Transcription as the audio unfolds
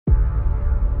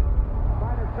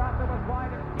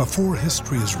Before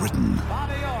history is written,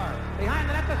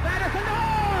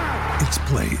 it's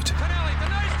played.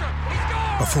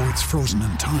 Before it's frozen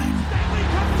in time,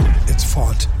 it's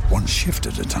fought one shift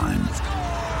at a time.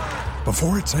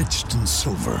 Before it's etched in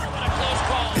silver,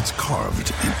 it's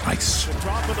carved in ice.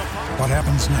 What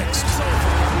happens next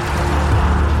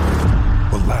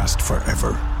will last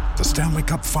forever. The Stanley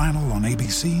Cup Final on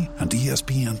ABC and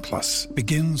ESPN Plus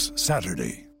begins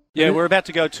Saturday. Yeah, we're about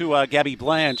to go to Gabby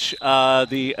Blanche,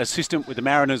 the assistant with the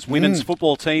Mariners women's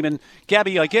football team. And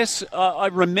Gabby, I guess I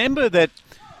remember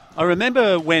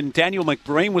when Daniel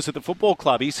McBreen was at the football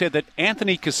club, he said that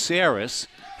Anthony Caceres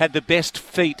had the best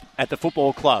feet at the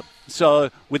football club. So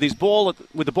with the ball at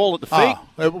the feet,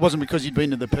 it wasn't because he'd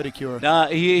been to the pedicure.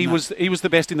 He was the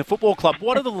best in the football club.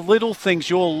 What are the little things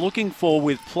you're looking for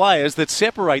with players that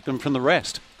separate them from the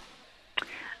rest?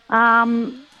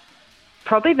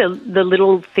 Probably the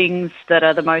little things that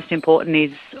are the most important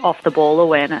is off the ball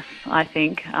awareness, I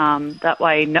think. That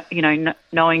way,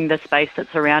 knowing the space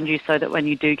that's around you so that when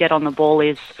you do get on the ball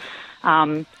is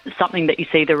something that you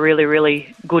see the really,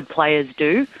 really good players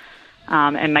do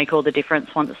and make all the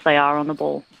difference once they are on the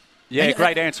ball. Yeah,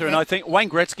 great answer. And I think Wayne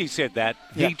Gretzky said that.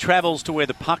 Yeah. He travels to where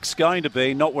the puck's going to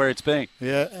be, not where it's been.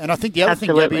 Yeah, and I think the other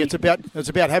thing, Gabby, it's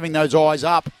about having those eyes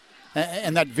up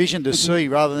and that vision to see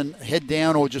rather than head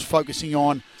down or just focusing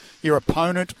on your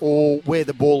opponent or where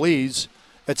the ball is.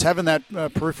 It's having that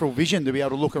peripheral vision to be able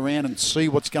to look around and see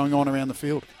what's going on around the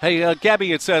field. Hey,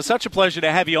 Gabby, it's such a pleasure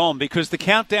to have you on because the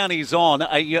countdown is on.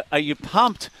 Are you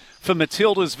pumped for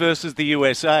Matildas versus the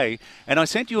USA? And I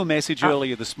sent you a message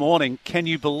earlier this morning. Can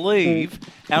you believe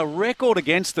our record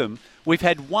against them? We've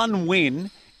had one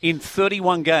win in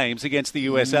 31 games against the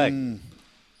USA.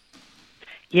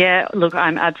 Yeah, look,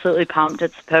 I'm absolutely pumped.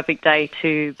 It's a perfect day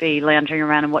to be lounging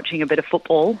around and watching a bit of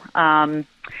football.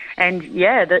 And,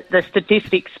 yeah, the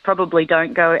statistics probably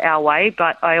don't go our way,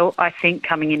 but I think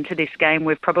coming into this game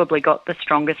we've probably got the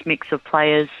strongest mix of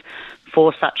players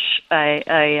for such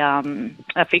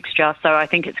a fixture. So I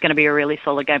think it's going to be a really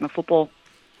solid game of football.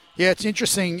 Yeah, it's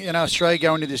interesting. Australia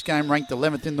going into this game ranked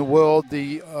 11th in the world.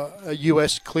 The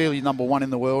US clearly number one in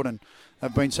the world and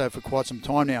have been so for quite some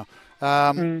time now.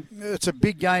 It's a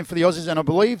big game for the Aussies, and I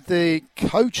believe the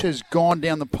coach has gone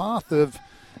down the path of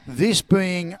this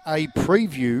being a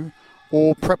preview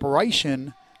or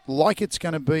preparation like it's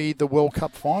going to be the World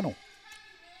Cup final.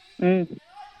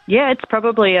 Yeah, it's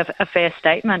probably a fair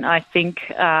statement. I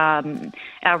think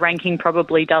our ranking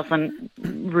probably doesn't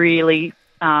really,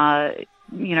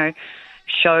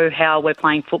 show how we're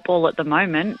playing football at the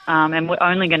moment, and we're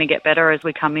only going to get better as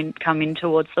we come in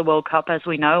towards the World Cup, as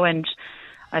we know. And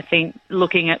I think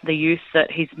looking at the youth that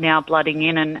he's now blooding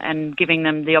in and giving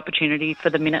them the opportunity for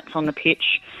the minutes on the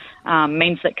pitch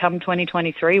means that come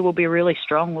 2023 we'll be really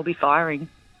strong, we'll be firing.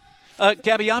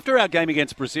 Gabby, after our game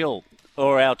against Brazil,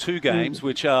 or our two games,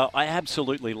 which I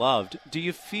absolutely loved, do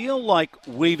you feel like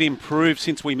we've improved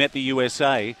since we met the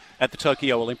USA at the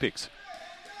Tokyo Olympics?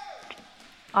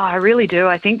 Oh, I really do.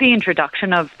 I think the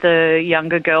introduction of the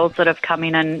younger girls that have come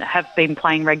in and have been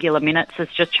playing regular minutes has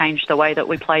just changed the way that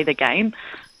we play the game.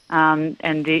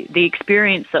 And the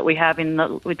experience that we have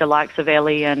with the likes of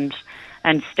Ellie and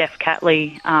Steph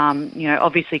Catley,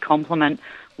 obviously complement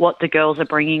what the girls are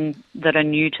bringing that are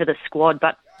new to the squad.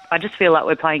 But I just feel like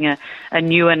we're playing a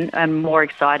new and more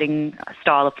exciting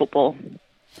style of football.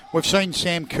 We've seen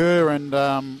Sam Kerr and,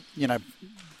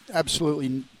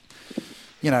 absolutely,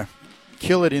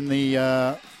 kill it in the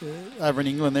over in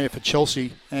England there for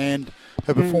Chelsea, and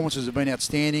her performances have been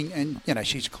outstanding, and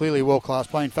she's clearly a world-class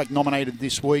player. In fact, nominated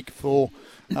this week for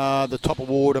the top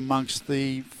award amongst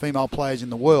the female players in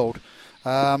the world.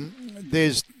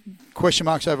 There's question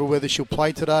marks over whether she'll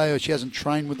play today, or she hasn't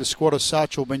trained with the squad as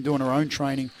such, or been doing her own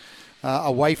training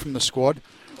away from the squad.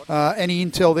 Any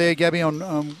intel there, Gabby,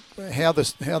 on how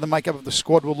the makeup of the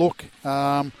squad will look?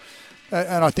 And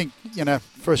I think,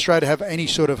 for Australia to have any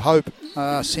sort of hope,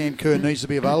 Sam Kerr needs to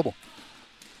be available.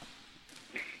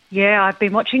 Yeah, I've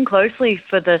been watching closely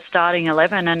for the starting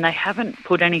 11, and they haven't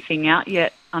put anything out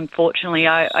yet, unfortunately.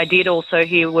 I did also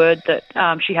hear word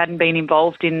that she hadn't been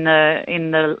involved in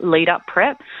the lead-up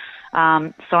prep.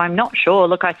 So I'm not sure.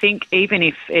 Look, I think even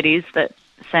if it is that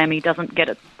Sammy doesn't get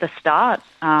at the start,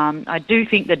 I do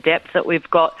think the depth that we've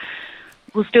got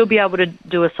will still be able to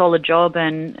do a solid job,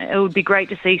 and it would be great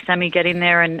to see Sammy get in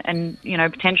there and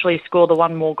potentially score the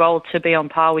one more goal to be on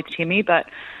par with Timmy. But,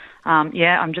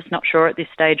 I'm just not sure at this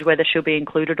stage whether she'll be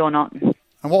included or not.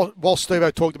 And while Steve-O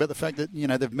talked about the fact that,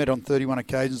 they've met on 31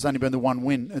 occasions, it's only been the one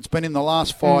win. It's been in the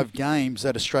last 5 games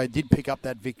that Australia did pick up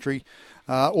that victory.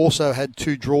 Also had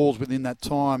 2 draws within that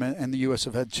time, and the US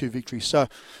have had 2 victories. So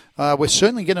we're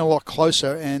certainly getting a lot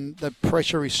closer, and the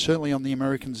pressure is certainly on the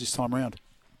Americans this time around.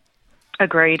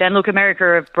 Agreed. And look,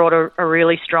 America have brought a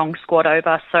really strong squad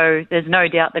over, so there's no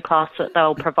doubt the class that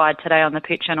they'll provide today on the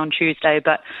pitch and on Tuesday.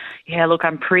 But, yeah, look,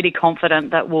 I'm pretty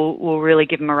confident that we'll really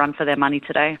give them a run for their money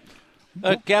today.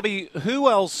 Gabby, who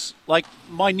else? Like,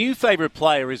 my new favourite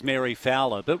player is Mary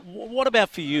Fowler, but what about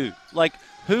for you? Like,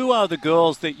 who are the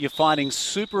girls that you're finding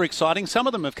super exciting? Some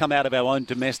of them have come out of our own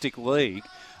domestic league.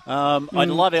 I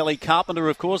love Ellie Carpenter,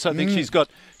 of course. I think she's got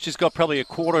probably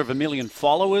 250,000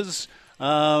 followers.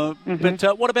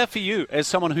 But what about for you, as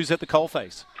someone who's at the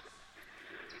coalface?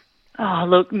 Oh,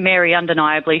 look, Mary,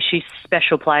 undeniably, she's a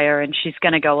special player and she's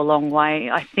going to go a long way.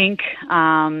 I think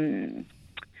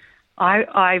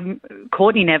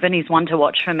Courtney Nevin is one to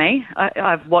watch for me.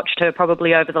 I've watched her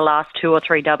probably over the last 2 or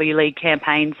 3 W League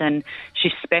campaigns, and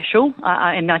she's special,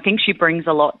 and I think she brings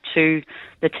a lot to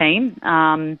the team.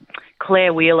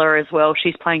 Claire Wheeler as well,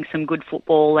 she's playing some good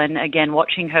football, and again,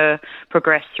 watching her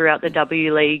progress throughout the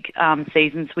W League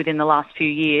seasons within the last few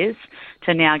years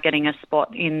to now getting a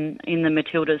spot in the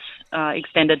Matildas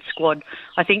extended squad.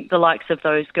 I think the likes of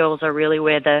those girls are really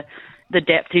where the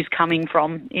depth is coming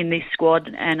from in this squad,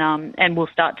 and we'll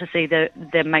start to see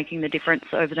them making the difference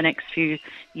over the next few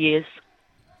years.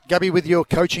 Gabby, with your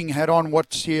coaching hat on,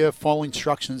 what's your final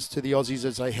instructions to the Aussies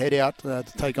as they head out to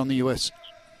take on the US?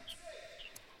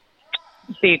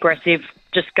 Be aggressive.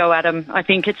 Just go at them. I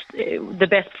think it's the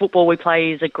best football we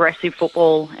play is aggressive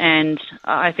football, and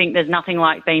I think there's nothing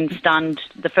like being stunned.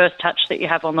 The first touch that you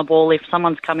have on the ball, if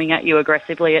someone's coming at you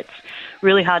aggressively, it's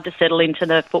really hard to settle into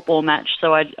the football match.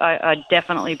 So I'd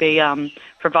definitely be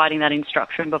providing that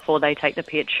instruction before they take the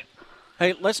pitch.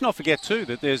 Hey, let's not forget too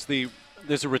that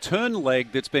there's a return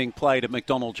leg that's being played at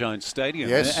McDonald Jones Stadium,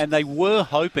 yes. And they were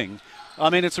hoping. I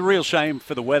mean, it's a real shame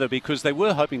for the weather because they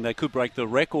were hoping they could break the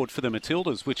record for the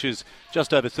Matildas, which is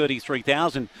just over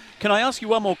 33,000. Can I ask you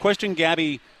one more question,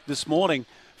 Gabby, this morning?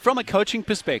 From a coaching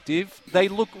perspective, they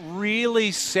look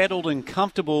really settled and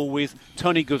comfortable with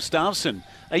Tony Gustafsson.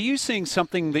 Are you seeing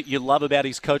something that you love about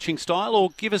his coaching style,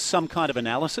 or give us some kind of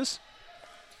analysis?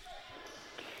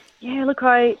 Yeah, look,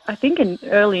 I think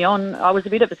early on I was a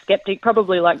bit of a sceptic,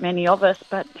 probably like many of us,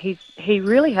 but he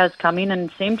really has come in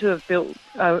and seemed to have built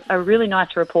a really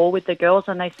nice rapport with the girls,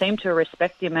 and they seem to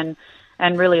respect him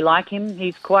and really like him.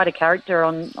 He's quite a character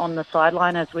on the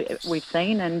sideline, as we've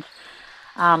seen, and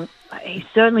he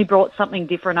certainly brought something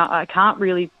different. I can't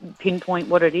really pinpoint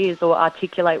what it is or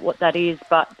articulate what that is,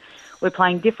 but we're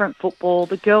playing different football.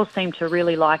 The girls seem to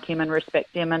really like him and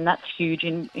respect him, and that's huge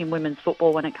in women's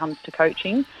football when it comes to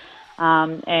coaching.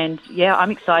 And, yeah, I'm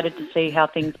excited to see how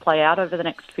things play out over the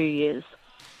next few years.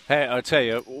 Hey, I tell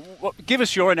you, give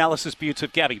us your analysis, Butts,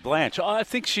 of Gabby Blanche. I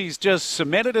think she's just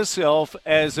cemented herself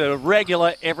as a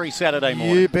regular every Saturday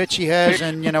morning. You bet she has,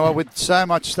 and, with so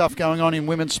much stuff going on in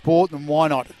women's sport, then why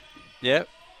not? Yeah.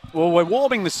 Well, we're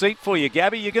warming the seat for you,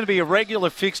 Gabby. You're going to be a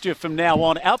regular fixture from now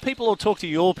on. Our people will talk to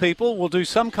your people. We'll do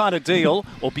some kind of deal,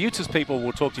 or Butts' people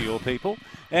will talk to your people.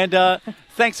 And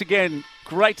thanks again.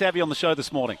 Great to have you on the show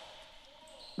this morning.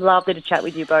 Lovely to chat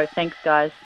with you both. Thanks, guys.